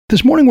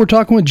This morning we're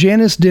talking with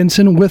Janice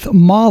Denson with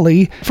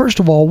MAHLE.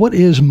 First of all, what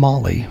is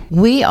MAHLE?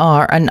 We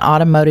are an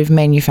automotive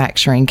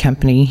manufacturing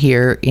company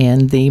here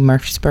in the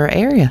Murfreesboro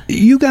area.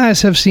 You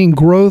guys have seen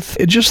growth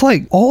just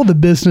like all the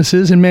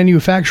businesses and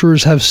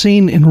manufacturers have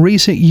seen in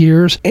recent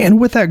years, and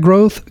with that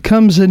growth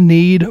comes a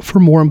need for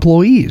more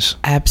employees.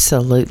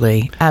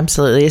 Absolutely.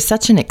 It's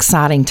such an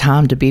exciting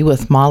time to be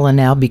with MAHLE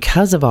now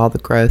because of all the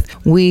growth.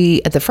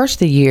 We, at the first of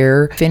the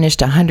year, finished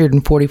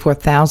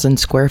 144,000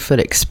 square foot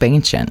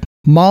expansion.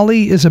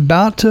 MAHLE is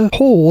about to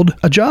hold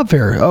a job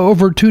fair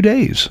over 2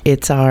 days.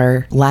 It's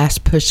our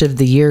last push of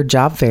the year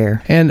job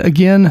fair. And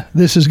again,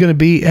 this is going to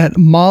be at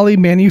MAHLE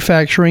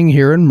Manufacturing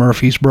here in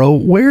Murfreesboro.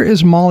 Where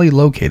is MAHLE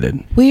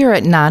located? We are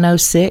at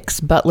 906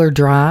 Butler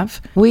Drive.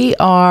 We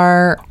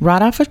are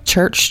right off of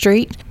Church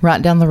Street,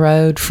 right down the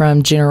road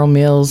from General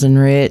Mills and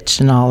Rich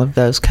and all of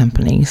those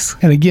companies.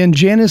 And again,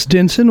 Janice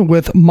Denson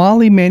with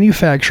MAHLE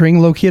Manufacturing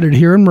located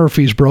here in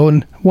Murfreesboro.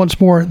 And once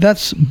more,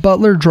 that's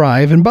Butler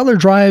Drive. And Butler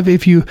Drive,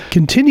 if you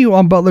continue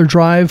on Butler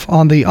Drive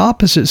on the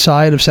opposite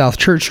side of South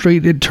Church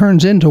Street, it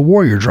turns into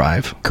Warrior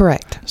Drive.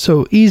 Correct.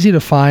 So easy to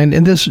find.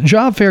 And this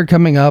job fair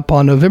coming up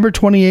on November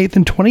 28th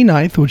and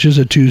 29th, which is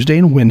a Tuesday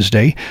and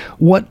Wednesday.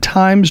 What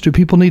times do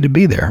people need to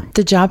be there?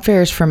 The job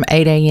fair is from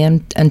 8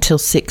 a.m. until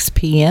 6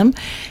 p.m.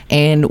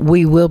 And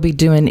we will be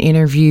doing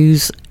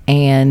interviews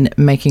and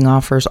making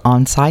offers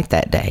on site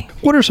that day.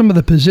 What are some of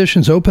the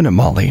positions open at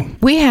MAHLE?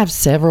 We have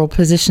several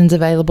positions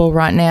available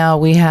right now.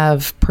 We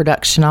have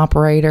production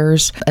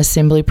operators,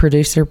 assembly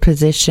producer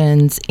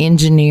positions,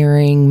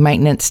 engineering,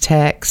 maintenance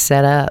tech,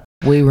 setup.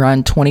 We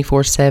run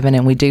 24/7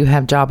 and we do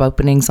have job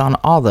openings on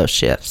all those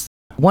shifts.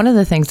 One of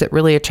the things that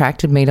really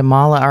attracted me to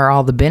MAHLE are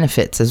all the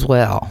benefits as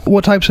well.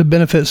 What types of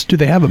benefits do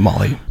they have at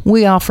MAHLE?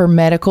 We offer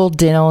medical,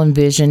 dental, and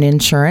vision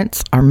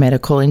insurance. Our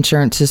medical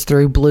insurance is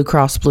through Blue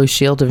Cross Blue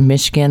Shield of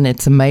Michigan.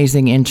 It's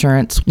amazing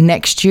insurance.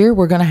 Next year,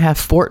 we're going to have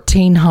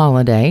 14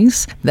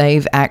 holidays.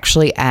 They've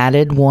actually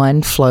added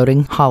one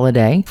floating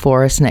holiday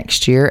for us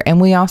next year.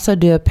 And we also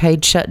do a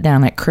paid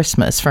shutdown at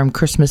Christmas from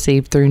Christmas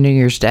Eve through New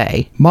Year's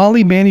Day.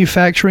 MAHLE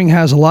Manufacturing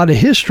has a lot of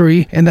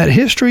history, and that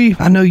history,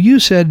 I know you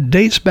said,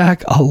 dates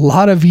back a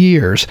lot of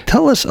years.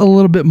 Tell us a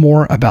little bit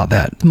more about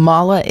that.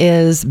 MAHLE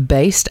is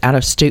based out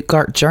of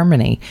Stuttgart,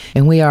 Germany,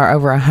 and we are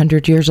over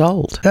 100 years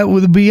old. That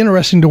would be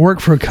interesting to work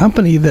for a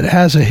company that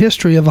has a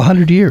history of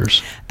 100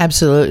 years.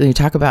 Absolutely.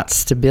 Talk about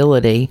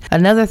stability.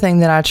 Another thing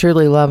that I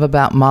truly love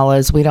about MAHLE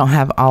is we don't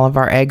have all of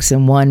our eggs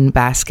in one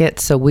basket,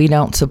 so we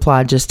don't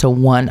supply just to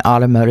one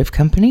automotive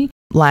company.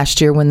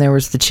 Last year when there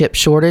was the chip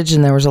shortage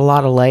and there was a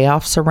lot of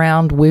layoffs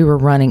around, we were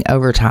running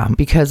overtime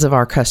because of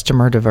our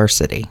customer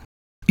diversity.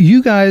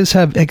 You guys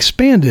have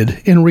expanded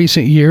in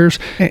recent years,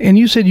 and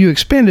you said you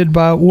expanded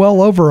by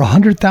well over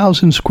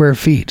 100,000 square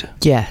feet.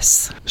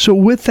 Yes. So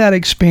with that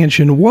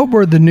expansion, what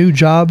were the new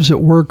jobs that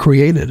were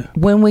created?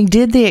 When we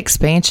did the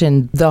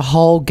expansion, the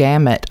whole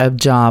gamut of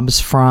jobs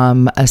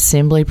from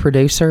assembly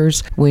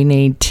producers, we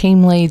need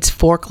team leads,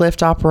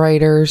 forklift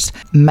operators,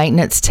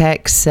 maintenance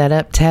techs,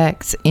 setup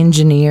techs,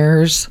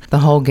 engineers, the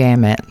whole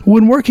gamut.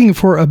 When working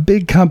for a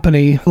big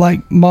company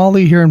like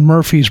MAHLE here in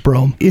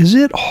Murfreesboro, is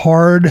it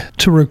hard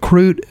to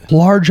recruit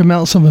large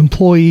amounts of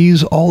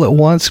employees all at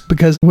once?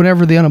 Because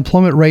whenever the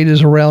unemployment rate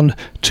is around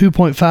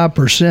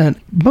 2.5%,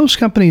 most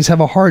companies have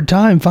a hard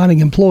time finding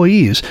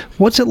employees.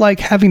 What's it like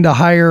having to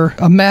hire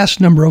a mass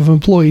number of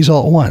employees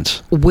all at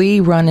once? We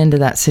run into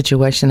that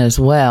situation as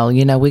well.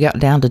 You know, we got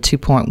down to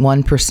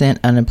 2.1%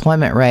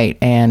 unemployment rate,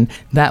 and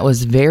that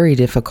was very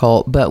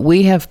difficult. But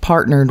we have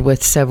partnered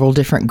with several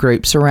different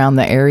groups around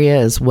the area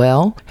as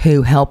well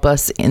who help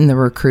us in the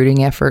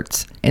recruiting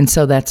efforts. And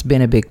so that's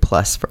been a big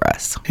plus for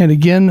us. And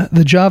again,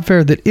 the job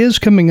fair that is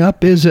coming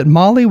up is at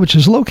MAHLE, which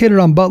is located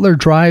on Butler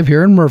Drive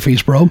here in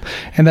Murfreesboro.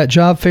 And that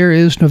job fair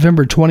is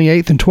November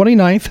 28th and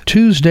 29th,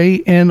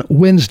 Tuesday and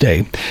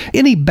Wednesday.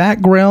 Any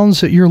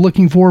backgrounds that you're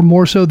looking for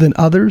more so than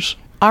others?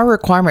 Our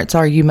requirements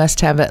are you must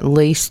have at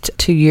least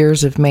 2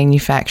 years of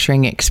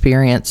manufacturing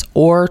experience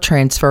or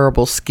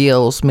transferable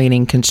skills,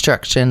 meaning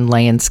construction,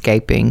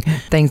 landscaping,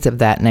 things of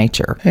that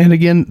nature. And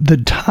again, the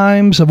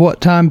times of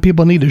what time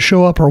people need to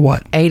show up are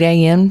what? 8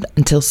 a.m.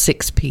 until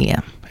 6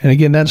 p.m. And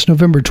again, that's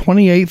November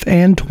 28th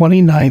and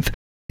 29th.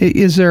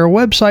 Is there a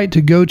website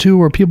to go to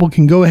where people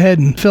can go ahead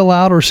and fill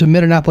out or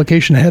submit an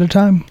application ahead of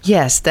time?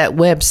 Yes, that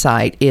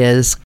website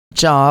is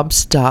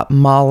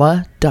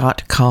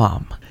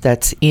jobs.mahle.com.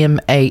 That's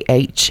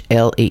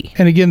MAHLE.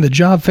 And again, the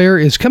job fair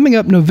is coming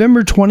up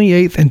November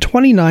 28th and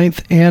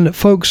 29th, and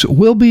folks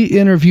will be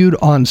interviewed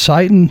on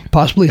site and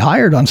possibly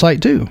hired on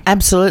site too.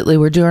 Absolutely.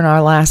 We're doing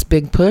our last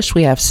big push.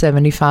 We have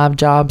 75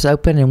 jobs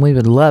open, and we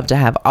would love to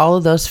have all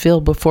of those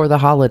filled before the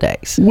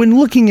holidays. When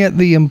looking at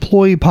the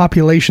employee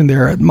population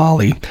there at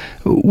MAHLE,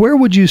 where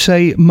would you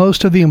say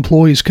most of the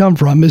employees come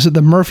from? Is it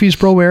the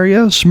Murfreesboro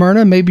area,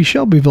 Smyrna, maybe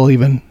Shelbyville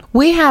even?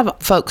 We have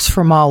folks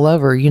from all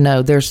over.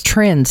 There's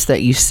trends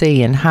that you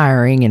see in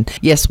hiring. And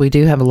yes, we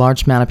do have a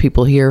large amount of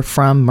people here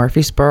from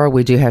Murfreesboro.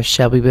 We do have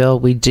Shelbyville.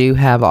 We do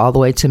have all the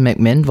way to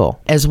McMinnville,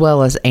 as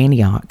well as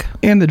Antioch.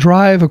 And the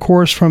drive, of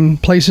course, from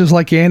places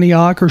like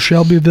Antioch or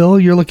Shelbyville,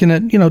 you're looking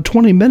at,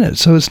 20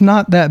 minutes. So it's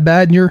not that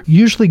bad. And you're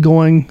usually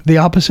going the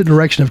opposite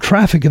direction of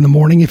traffic in the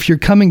morning if you're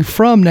coming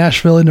from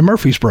Nashville into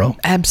Murfreesboro.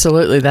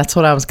 Absolutely. That's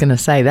what I was going to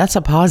say. That's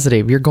a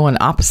positive. You're going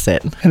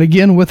opposite. And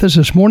again, with us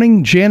this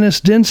morning,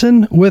 Janice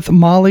Denson with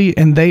MAHLE,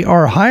 and they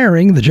are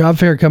hiring. The job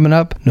fair coming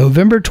up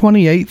November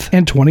 28th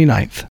and 29th.